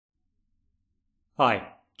Hi,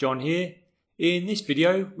 John here. In this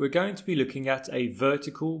video we're going to be looking at a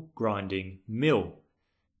vertical grinding mill.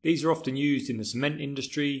 These are often used in the cement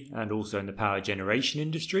industry and also in the power generation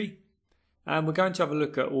industry. And we're going to have a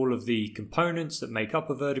look at all of the components that make up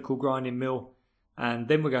a vertical grinding mill, and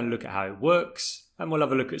then we're going to look at how it works, and we'll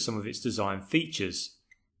have a look at some of its design features.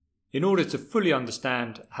 In order to fully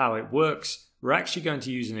understand how it works, we're actually going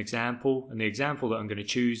to use an example, and the example that I'm going to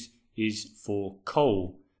choose is for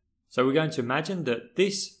coal. So we're going to imagine that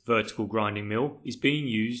this vertical grinding mill is being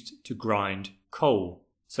used to grind coal.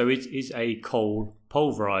 So it is a coal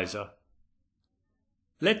pulverizer.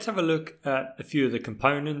 Let's have a look at a few of the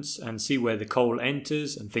components and see where the coal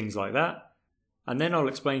enters and things like that. And then I'll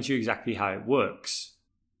explain to you exactly how it works.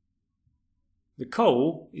 The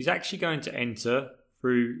coal is actually going to enter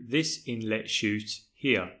through this inlet chute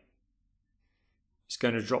here. It's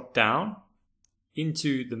going to drop down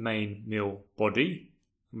into the main mill body.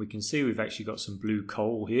 And we can see we've actually got some blue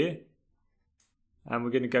coal here. And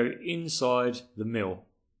we're going to go inside the mill.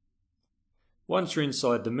 Once we're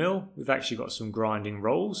inside the mill, we've actually got some grinding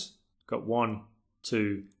rolls. Got 1,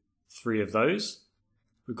 2, 3 of those.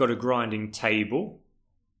 We've got a grinding table,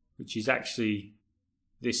 which is actually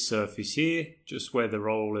this surface here, just where the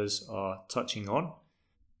rollers are touching on.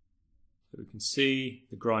 So we can see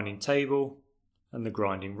the grinding table and the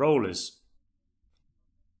grinding rollers.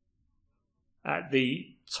 At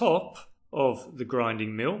the top of the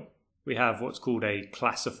grinding mill, we have what's called a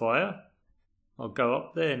classifier. I'll go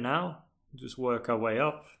up there now, just work our way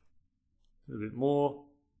up a little bit more.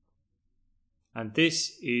 And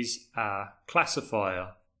this is our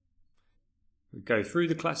classifier. We go through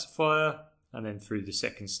the classifier and then through the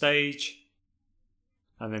second stage.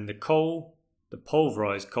 And then the coal, the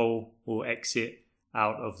pulverized coal, will exit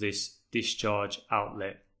out of this discharge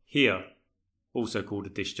outlet here, also called a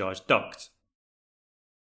discharge duct.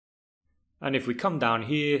 And if we come down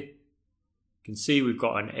here, you can see we've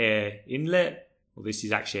got an air inlet. Well, this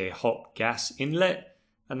is actually a hot gas inlet,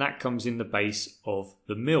 and that comes in the base of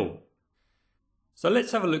the mill. So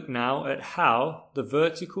let's have a look now at how the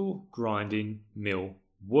vertical grinding mill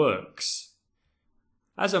works.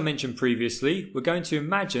 As I mentioned previously, we're going to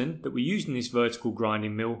imagine that we're using this vertical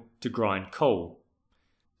grinding mill to grind coal.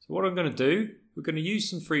 So what I'm going to do, we're going to use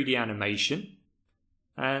some 3D animation.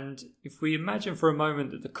 And if we imagine for a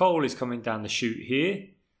moment that the coal is coming down the chute here,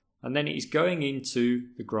 and then it is going into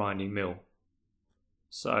the grinding mill.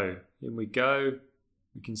 So in we go,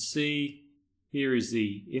 we can see here is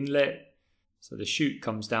the inlet. So the chute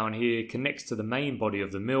comes down here, connects to the main body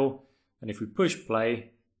of the mill, and if we push play,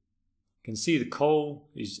 you can see the coal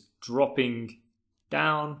is dropping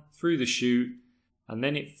down through the chute, and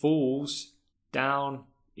then it falls down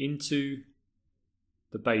into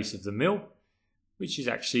the base of the mill, which is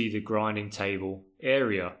actually the grinding table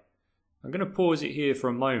area. I'm going to pause it here for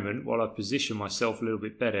a moment while I position myself a little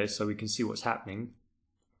bit better so we can see what's happening.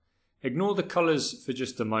 Ignore the colours for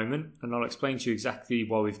just a moment, and I'll explain to you exactly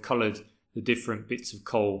why we've coloured the different bits of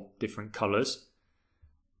coal different colours.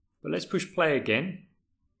 But let's push play again.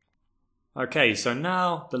 Okay, so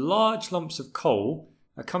now the large lumps of coal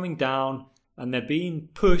are coming down and they're being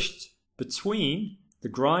pushed between the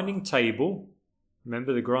grinding table.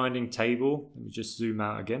 Remember the grinding table, let me just zoom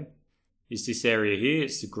out again, is this area here,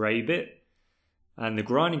 it's the grey bit. And the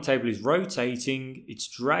grinding table is rotating, it's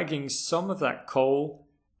dragging some of that coal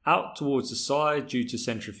out towards the side due to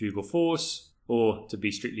centrifugal force, or to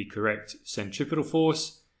be strictly correct, centripetal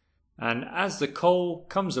force. And as the coal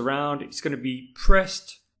comes around, it's going to be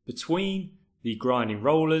pressed between the grinding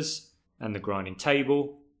rollers and the grinding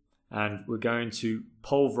table. And we're going to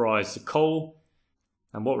pulverize the coal.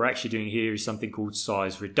 And what we're actually doing here is something called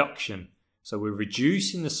size reduction. So we're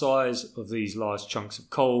reducing the size of these large chunks of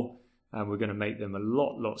coal, and we're going to make them a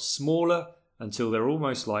lot smaller until they're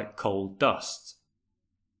almost like coal dust.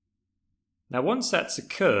 Now once that's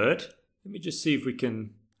occurred, let me just see if we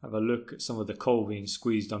can have a look at some of the coal being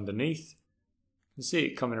squeezed underneath. You can see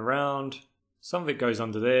it coming around, some of it goes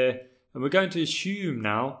under there, and we're going to assume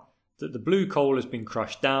now that the blue coal has been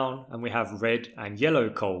crushed down and we have red and yellow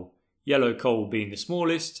coal. Yellow coal being the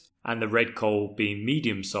smallest and the red coal being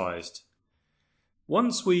medium sized.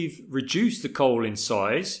 Once we've reduced the coal in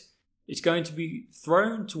size, it's going to be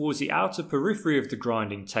thrown towards the outer periphery of the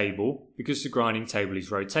grinding table because the grinding table is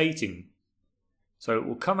rotating. So it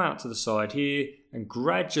will come out to the side here and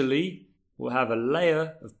gradually we'll have a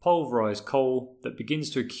layer of pulverized coal that begins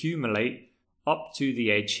to accumulate up to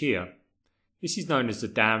the edge here. This is known as the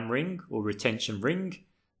dam ring or retention ring,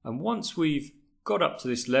 and once we've got up to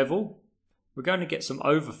this level, we're going to get some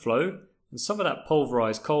overflow, and some of that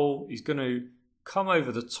pulverized coal is going to come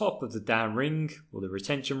over the top of the dam ring or the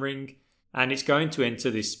retention ring and it's going to enter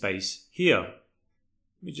this space here.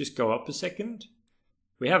 Let me just go up a second.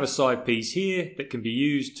 We have a side piece here that can be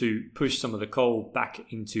used to push some of the coal back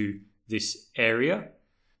into this area.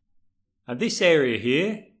 And this area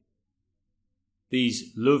here,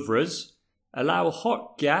 these louvres, allow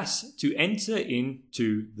hot gas to enter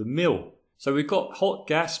into the mill. So we've got hot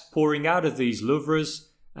gas pouring out of these louvres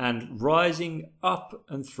and rising up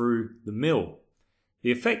and through the mill.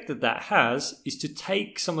 The effect that that has is to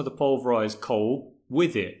take some of the pulverized coal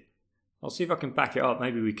with it. I'll see if I can back it up,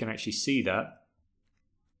 maybe we can actually see that.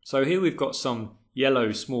 So here we've got some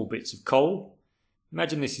yellow small bits of coal.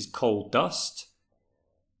 Imagine this is coal dust.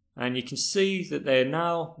 And you can see that they're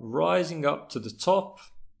now rising up to the top.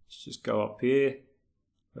 Let's just go up here.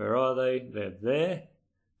 Where are they? They're there.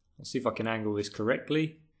 I'll see if I can angle this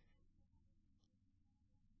correctly.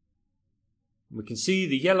 We can see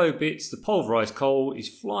the yellow bits, the pulverized coal is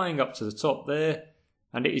flying up to the top there,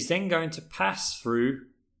 and it is then going to pass through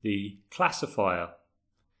the classifier.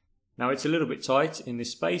 Now it's a little bit tight in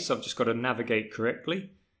this space, I've just got to navigate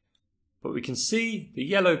correctly. But we can see the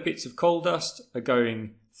yellow bits of coal dust are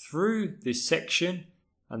going through this section,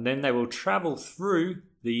 and then they will travel through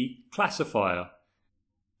the classifier.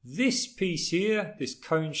 This piece here, this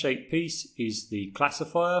cone-shaped piece, is the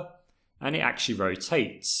classifier, and it actually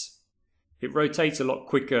rotates. It rotates a lot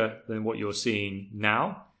quicker than what you're seeing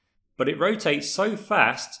now, but it rotates so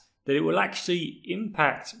fast that it will actually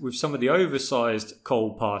impact with some of the oversized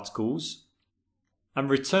coal particles and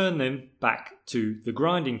return them back to the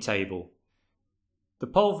grinding table. The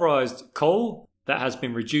pulverized coal that has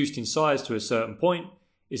been reduced in size to a certain point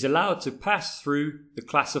is allowed to pass through the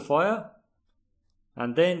classifier,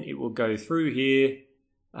 and then it will go through here,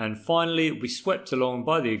 and finally it will be swept along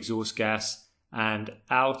by the exhaust gas and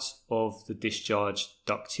out of the discharge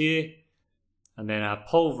duct here. And then our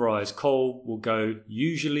pulverized coal will go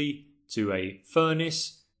usually to a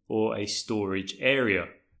furnace or a storage area.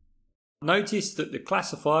 Notice that the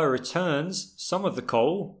classifier returns some of the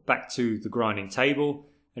coal back to the grinding table,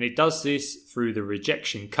 and it does this through the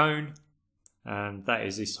rejection cone, and that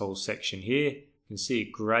is this whole section here. You can see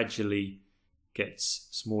it gradually gets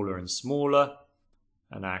smaller and smaller,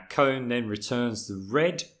 and our cone then returns the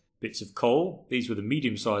red bits of coal. These were the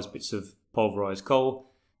medium-sized bits of pulverized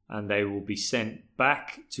coal, and they will be sent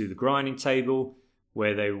back to the grinding table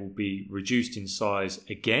where they will be reduced in size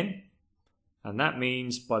again. And that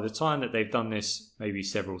means by the time that they've done this maybe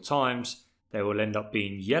several times, they will end up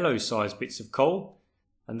being yellow-sized bits of coal,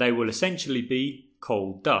 and they will essentially be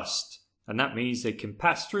coal dust. And that means they can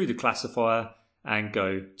pass through the classifier and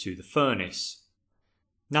go to the furnace.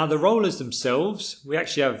 Now the rollers themselves, we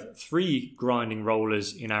actually have 3 grinding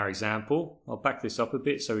rollers in our example. I'll back this up a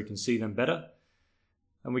bit so we can see them better.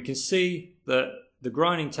 And we can see that the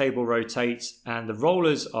grinding table rotates and the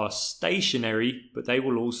rollers are stationary, but they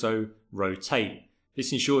will also rotate.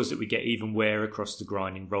 This ensures that we get even wear across the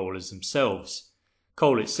grinding rollers themselves.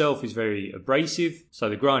 Coal itself is very abrasive, so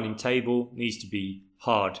the grinding table needs to be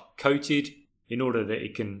hard coated in order that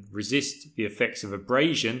it can resist the effects of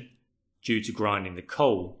abrasion due to grinding the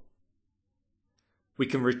coal. We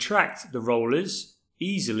can retract the rollers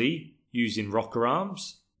easily using rocker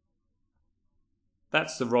arms.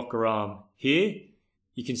 That's the rocker arm here.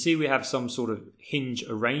 You can see we have some sort of hinge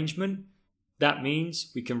arrangement. That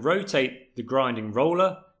means we can rotate the grinding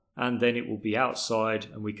roller and then it will be outside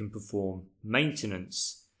and we can perform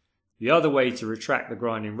maintenance. The other way to retract the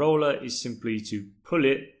grinding roller is simply to pull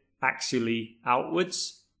it axially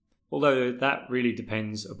outwards, although that really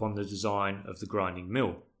depends upon the design of the grinding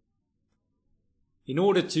mill. In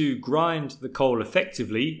order to grind the coal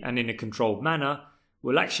effectively and in a controlled manner,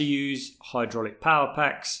 we'll actually use hydraulic power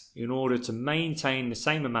packs in order to maintain the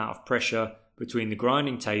same amount of pressure between the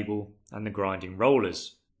grinding table and the grinding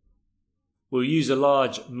rollers. We'll use a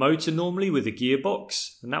large motor normally with a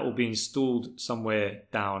gearbox, and that will be installed somewhere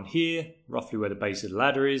down here, roughly where the base of the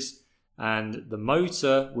ladder is, and the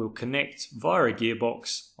motor will connect via a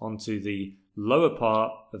gearbox onto the lower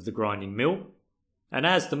part of the grinding mill. And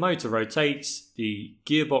as the motor rotates, the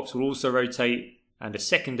gearbox will also rotate, and a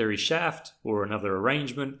secondary shaft or another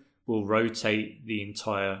arrangement will rotate the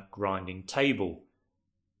entire grinding table.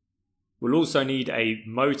 We'll also need a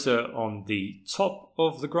motor on the top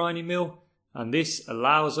of the grinding mill, and this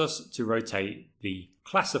allows us to rotate the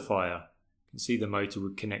classifier. You can see the motor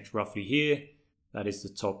would connect roughly here. That is the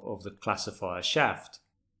top of the classifier shaft.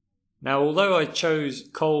 Now, although I chose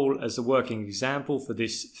coal as the working example for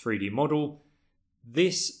this 3D model,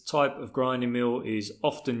 this type of grinding mill is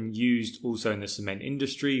often used also in the cement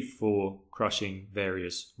industry for crushing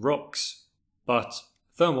various rocks. But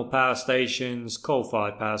thermal power stations,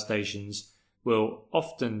 coal-fired power stations will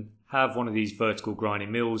often have one of these vertical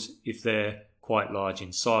grinding mills if they're quite large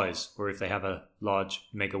in size or if they have a large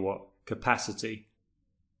megawatt capacity.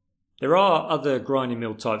 There are other grinding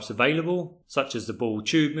mill types available, such as the ball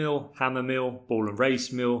tube mill, hammer mill, ball and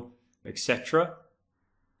race mill, etc.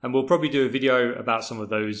 And we'll probably do a video about some of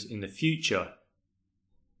those in the future.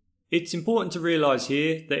 It's important to realise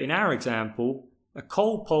here that in our example, a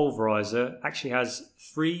coal pulverizer actually has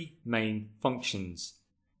three main functions.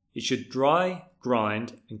 It should dry,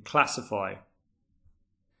 grind and classify.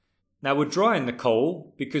 Now we're drying the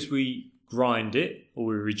coal because we grind it or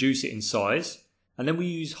we reduce it in size, and then we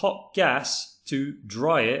use hot gas to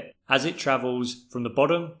dry it as it travels from the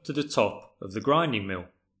bottom to the top of the grinding mill.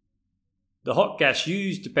 The hot gas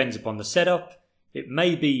used depends upon the setup. It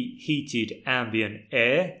may be heated ambient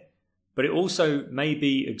air, but it also may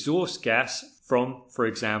be exhaust gas from, for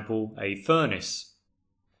example, a furnace.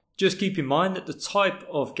 Just keep in mind that the type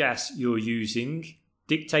of gas you're using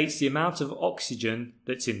dictates the amount of oxygen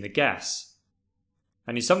that's in the gas.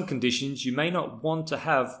 And in some conditions you may not want to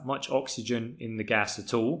have much oxygen in the gas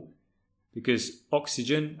at all, because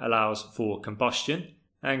oxygen allows for combustion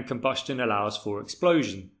and combustion allows for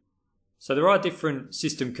explosion. So there are different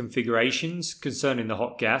system configurations concerning the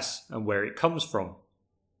hot gas and where it comes from.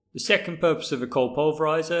 The second purpose of a coal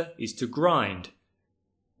pulverizer is to grind.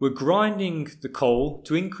 We're grinding the coal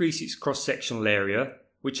to increase its cross-sectional area,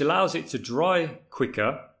 which allows it to dry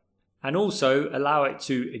quicker and also allow it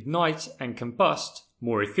to ignite and combust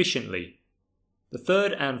more efficiently. The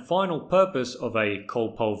third and final purpose of a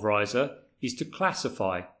coal pulverizer is to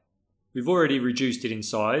classify. We've already reduced it in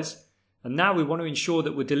size, and now we want to ensure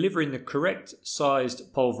that we're delivering the correct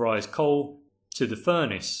sized pulverized coal to the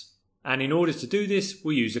furnace. And in order to do this,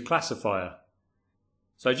 we use a classifier.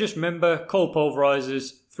 So just remember, coal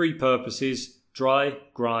pulverizers, three purposes: dry,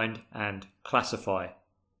 grind and classify.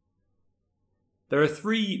 There are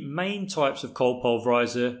three main types of coal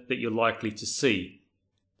pulverizer that you're likely to see.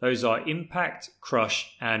 Those are impact,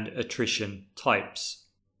 crush and attrition types.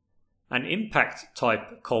 An impact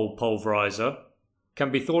type coal pulverizer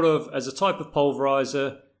can be thought of as a type of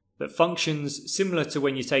pulverizer that functions similar to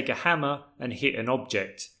when you take a hammer and hit an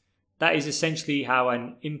object. That is essentially how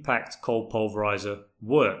an impact coal pulverizer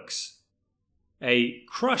works. A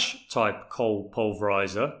crush type coal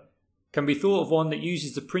pulverizer can be thought of one that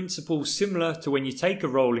uses the principle similar to when you take a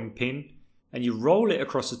rolling pin and you roll it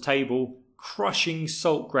across a table, crushing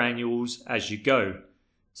salt granules as you go.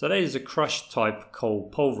 So that is a crush type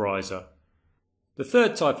coal pulverizer. The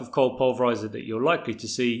third type of coal pulverizer that you're likely to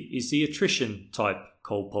see is the attrition type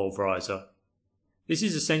coal pulverizer. This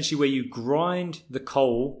is essentially where you grind the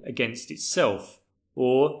coal against itself.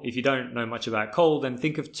 Or, if you don't know much about coal, then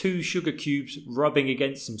think of two sugar cubes rubbing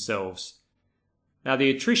against themselves. Now the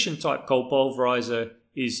attrition type coal pulverizer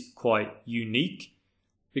is quite unique,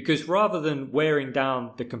 because rather than wearing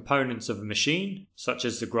down the components of a machine, such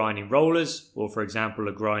as the grinding rollers or for example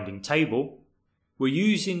a grinding table, we're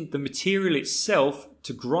using the material itself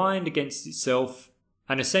to grind against itself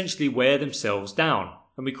and essentially wear themselves down,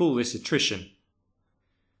 and we call this attrition.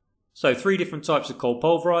 So three different types of coal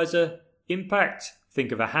pulverizer: impact,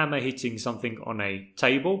 think of a hammer hitting something on a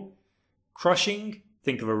table; crushing,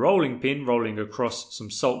 think of a rolling pin rolling across some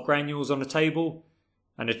salt granules on a table;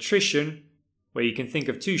 and attrition, where you can think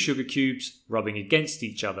of two sugar cubes rubbing against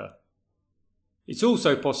each other. It's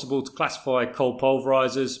also possible to classify coal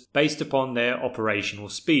pulverizers based upon their operational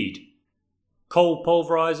speed. Coal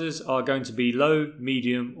pulverizers are going to be low,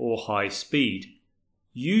 medium or high speed.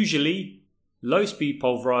 Usually, low speed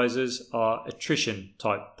pulverizers are attrition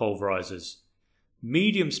type pulverizers.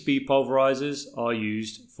 Medium speed pulverizers are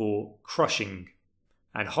used for crushing,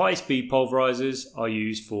 and high speed pulverizers are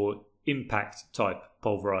used for impact type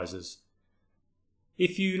pulverizers.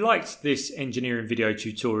 If you liked this engineering video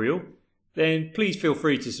tutorial, then please feel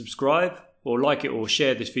free to subscribe or like it or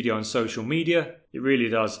share this video on social media. It really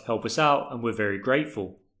does help us out and we're very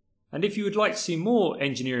grateful. And if you would like to see more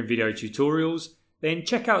engineering video tutorials, then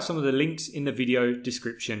check out some of the links in the video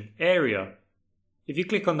description area. If you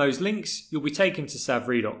click on those links, you'll be taken to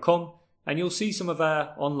saVRee.com and you'll see some of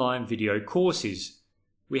our online video courses.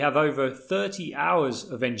 We have over 30 hours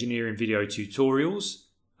of engineering video tutorials,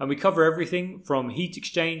 and we cover everything from heat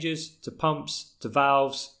exchangers to pumps to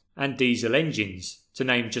valves and diesel engines, to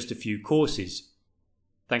name just a few courses.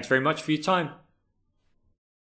 Thanks very much for your time.